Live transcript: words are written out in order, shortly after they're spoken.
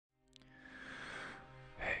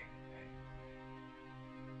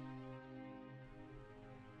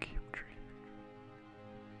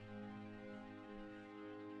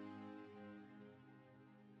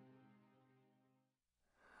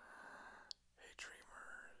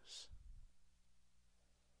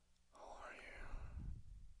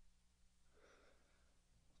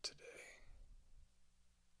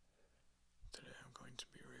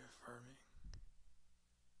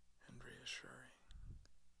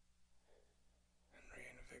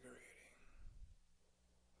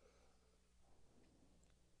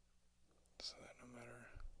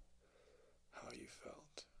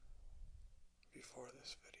before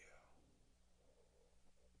this video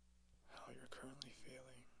how you're currently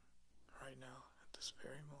feeling right now at this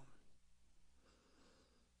very moment.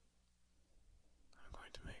 I'm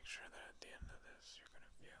going to make sure that at the end of this you're going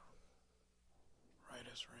to feel right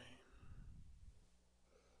as rain.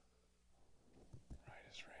 Right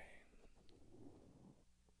as rain.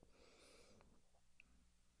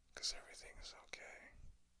 Because everything is okay.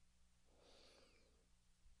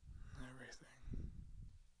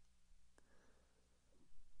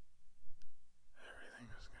 Everything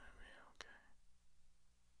is going to be okay.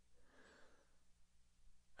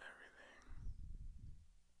 Everything.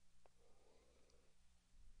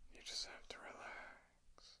 You just have to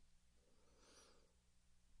relax.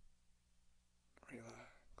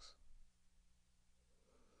 Relax.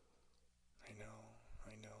 I know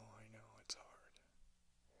it's hard.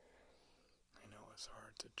 I know it's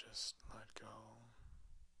hard to just let go.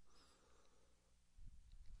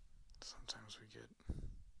 Sometimes we get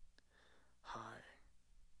high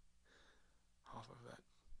off of that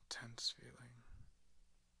tense feeling.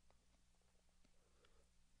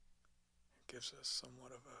 It gives us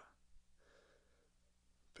somewhat of a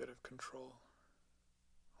bit of control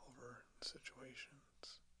over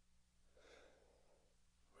situations.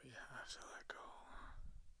 But you have to let go.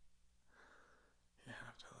 You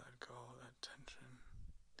have to let go of that tension.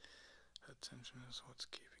 That tension is what's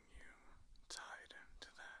keeping you tied into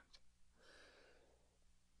that.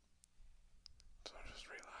 So just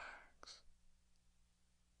relax.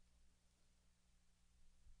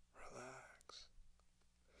 Relax.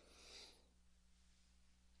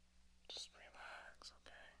 Just relax,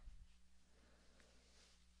 okay?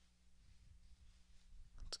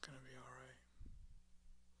 It's gonna be alright.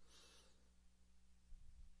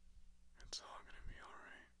 It's all gonna be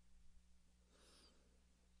alright.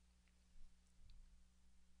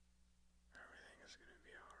 Everything is gonna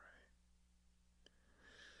be alright.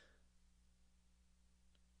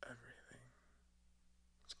 Everything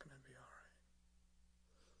is gonna be alright.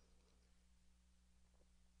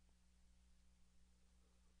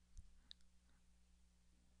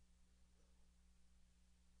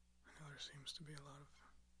 I know there seems to be a lot of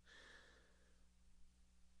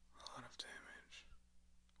damage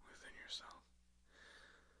within yourself.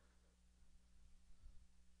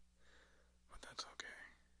 But that's okay.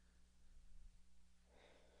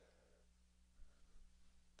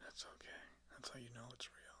 That's okay. That's how you know it's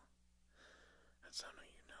real. That's how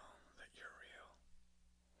you know that you're real.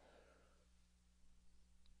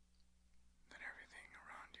 That everything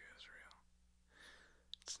around you is real.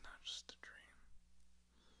 It's not just a dream.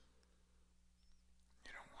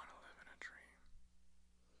 You don't want to live in a dream.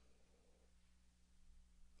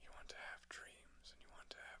 You want to have dreams and you want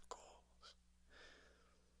to have goals.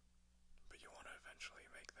 But you want to eventually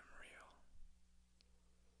make them real.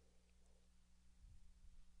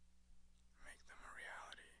 Make them a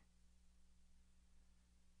reality.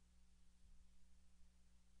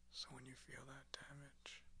 So when you feel that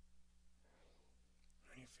damage,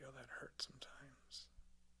 when you feel that hurt sometimes,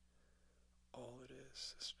 all it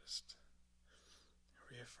is just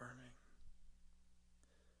reaffirming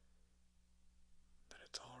that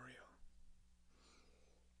it's all real.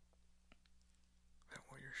 That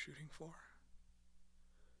what you're shooting for,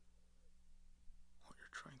 what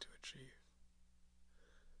you're trying to achieve,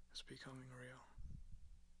 is becoming real.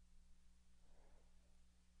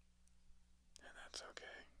 And that's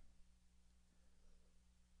okay.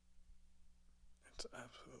 It's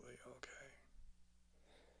absolutely okay.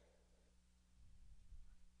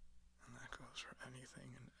 And that goes for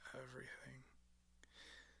anything and everything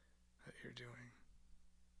that you're doing.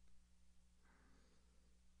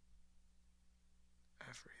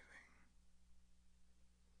 Everything.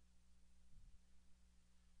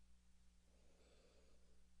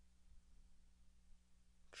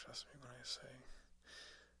 Trust me when I say,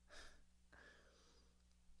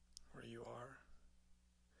 where you are,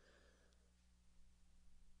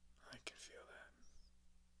 I can feel that.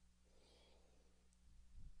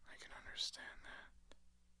 I can understand that.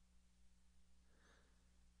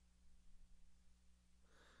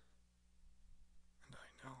 And I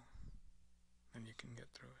know that you can get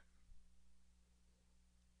through it.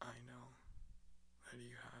 I know that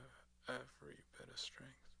you have every bit of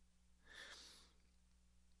strength,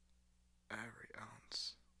 every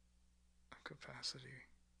ounce of capacity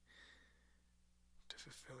to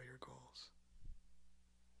fulfill your goals.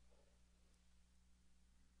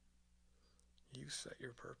 You set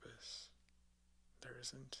your purpose. There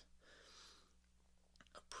isn't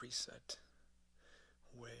a preset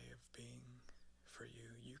way of being for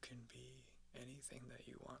you. You can be anything that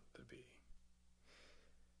you want to be,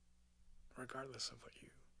 regardless of what you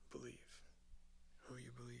believe. who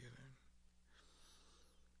you believe in.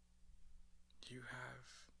 You have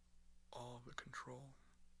all the control.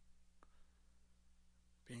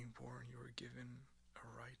 Being born, you were given a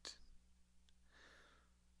right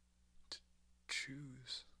to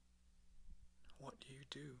choose what you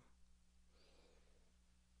do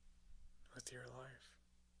with your life.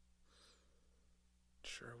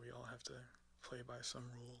 Sure, we all have to play by some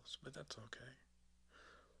rules, but that's okay.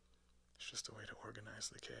 It's just a way to organize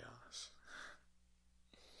the chaos.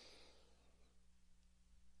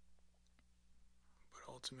 But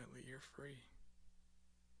ultimately, you're free.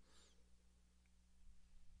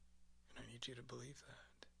 And I need you to believe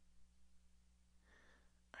that.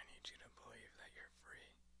 I need you to believe that you're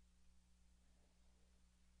free.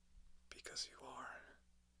 Because you are.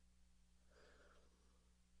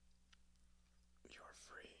 You're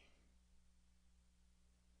free.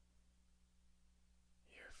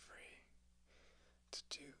 You're free to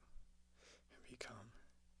do and become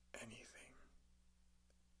anything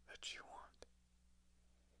that you want.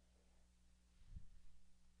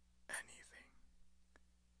 Anything.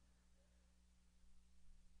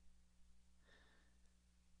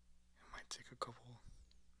 It might take a couple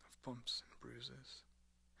of bumps and bruises.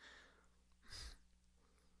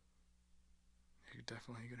 You're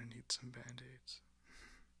definitely going to need some band-aids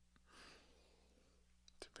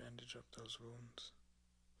to bandage up those wounds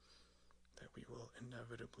that we will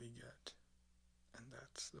inevitably get. And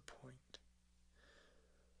that's the point.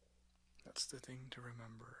 That's the thing to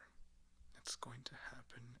remember. It's going to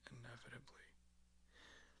happen inevitably.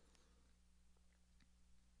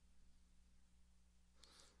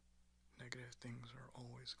 Negative things are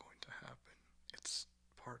always going to happen. It's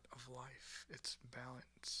part of life. It's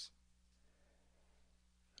balance.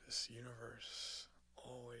 This universe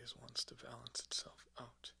always wants to balance itself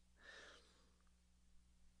out.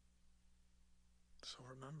 So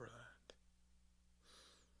remember that.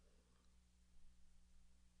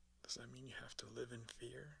 Does that mean you have to live in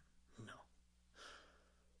fear? No.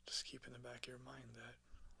 Just keep in the back of your mind that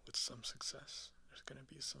with some success, there's going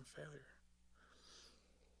to be some failure.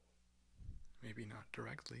 Maybe not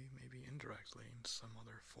directly, maybe indirectly in some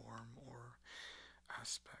other form or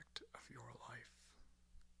aspect of your life.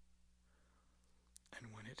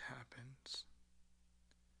 And when it happens,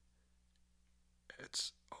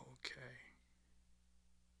 it's okay.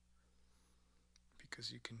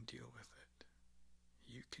 Because you can deal with it.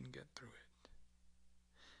 You can get through it.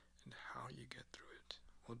 And how you get through it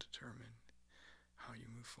will determine how you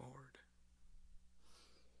move forward.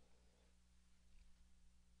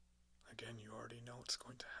 Again, you already know what's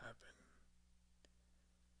going to happen.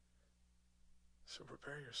 So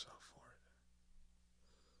prepare yourself for it.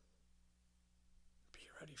 Be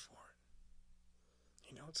ready for it.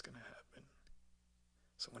 You know it's going to happen.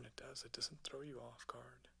 So when it does, it doesn't throw you off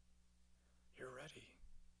guard. You're ready.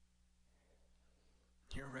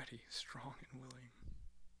 You're ready, strong and willing.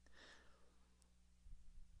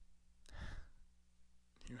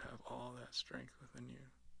 You have all that strength within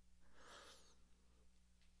you.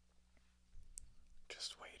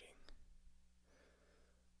 Just waiting.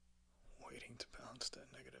 Waiting to balance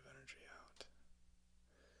that negative energy out.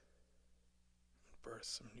 And birth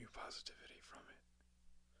some new positivity from it.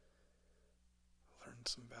 Learn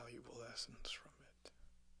some valuable lessons from it.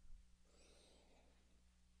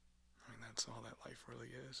 I mean, that's all that life really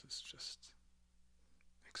is. It's just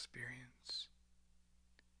experience.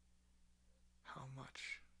 How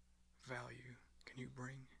much value can you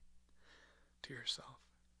bring to yourself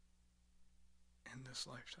in this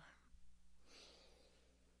lifetime?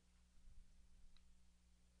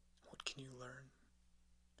 What can you learn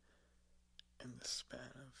in the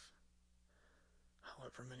span of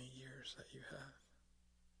however many years that you have?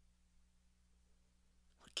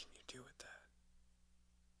 What can you do with that?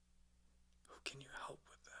 Who can you help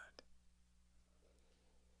with that?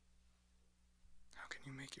 How can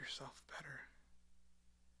you make yourself better?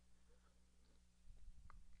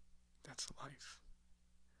 That's life.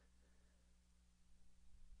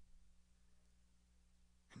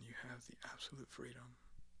 And you have the absolute freedom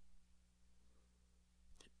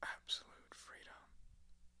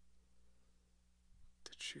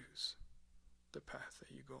to choose the path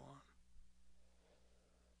that you go on,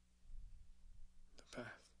 the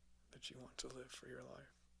path that you want to live for your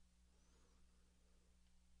life.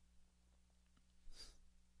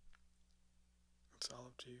 It's all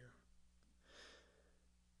up to you.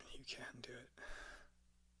 And you can do it.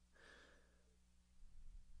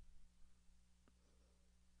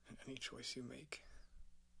 And any choice you make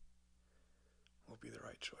will be the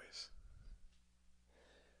right choice.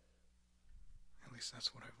 At least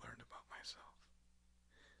that's what I've learned about myself.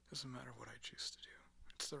 Doesn't matter what I choose to do.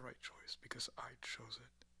 it's the right choice because I chose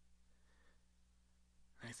it.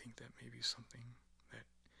 And I think that may be something that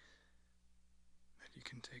you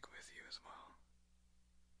can take with you as well.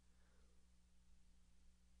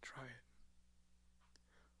 Try it.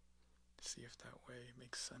 See if that way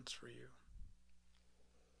makes sense for you.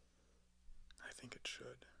 I think it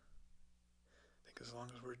should. I think as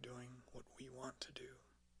long as we're doing what we want to do,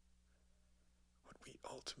 what we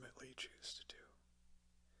ultimately choose to do,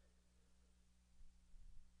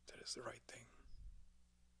 that is the right thing.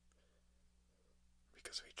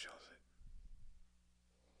 Because we chose it.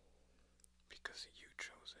 Because you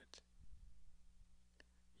chose it.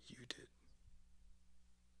 You did.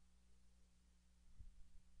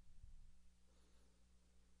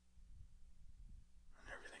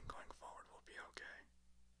 And everything going forward will be okay.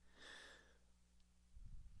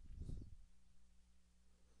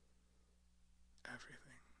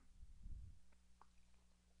 Everything.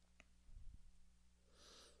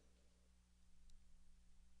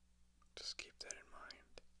 Just keep that in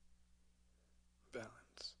mind.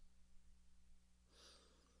 Balance.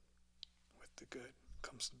 With the good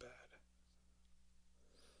comes the bad.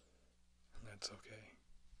 And that's okay.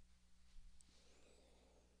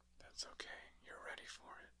 That's okay. You're ready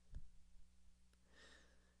for it.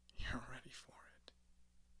 You're ready for it.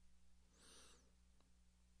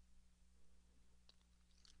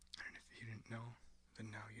 And if you didn't know,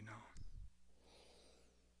 then now you know.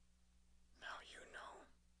 Now you know.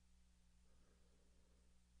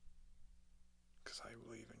 Because I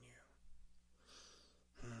believe in you.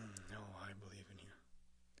 No, I believe in you.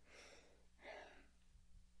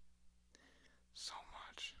 So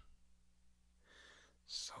much.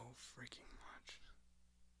 So freaking much.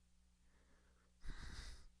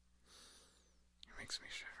 It makes me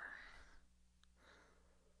shiver.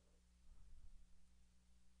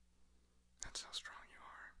 That's how strong you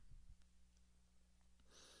are.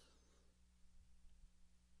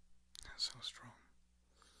 That's how strong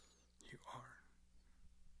you are.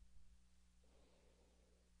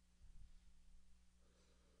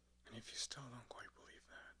 And if you still don't quite believe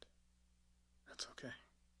that, that's okay.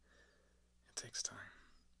 It takes time.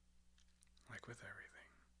 Like with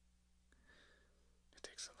everything. It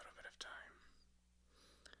takes a little bit of time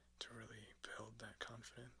to really build that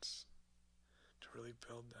confidence, to really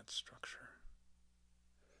build that structure.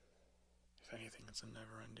 If anything, it's a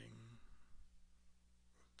never-ending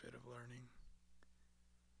bit of learning.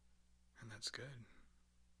 And that's good.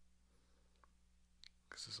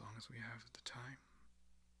 Because as long as we have the time,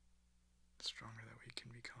 the stronger that we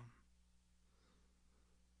can become.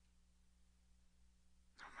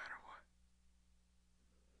 No matter what.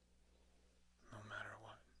 No matter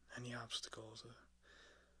what. Any obstacle is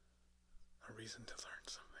a reason to learn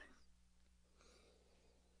something.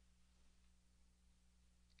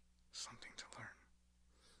 Something to learn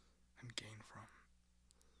and gain from.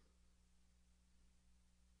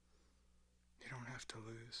 You don't have to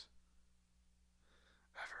lose.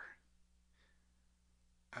 Ever.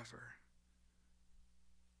 Ever.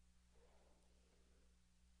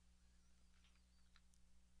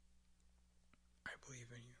 I believe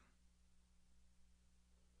in you.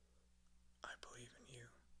 I believe in you.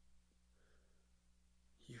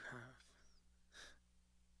 You have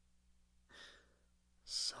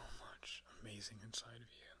so much amazing inside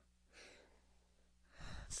of you.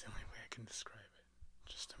 It's the only way I can describe it.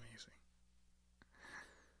 Just amazing.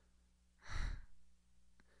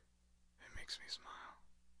 It makes me smile.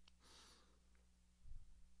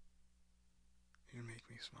 You make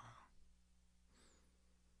me smile.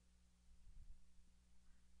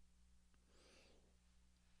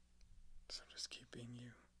 So just keep being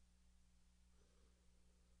you.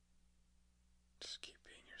 Just keep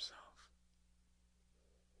being yourself.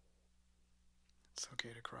 It's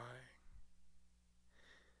okay to cry.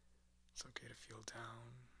 It's okay to feel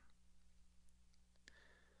down.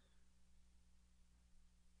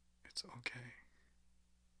 It's okay.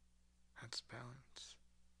 That's balance.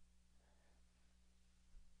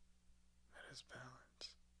 That is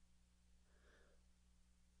balance.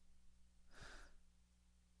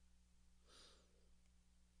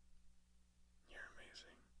 You're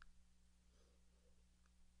amazing.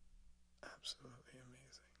 Absolutely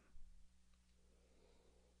amazing.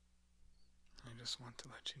 I just want to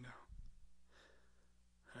let you know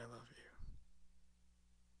I love you.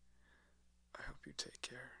 I hope you take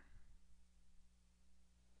care.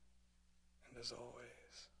 And as always,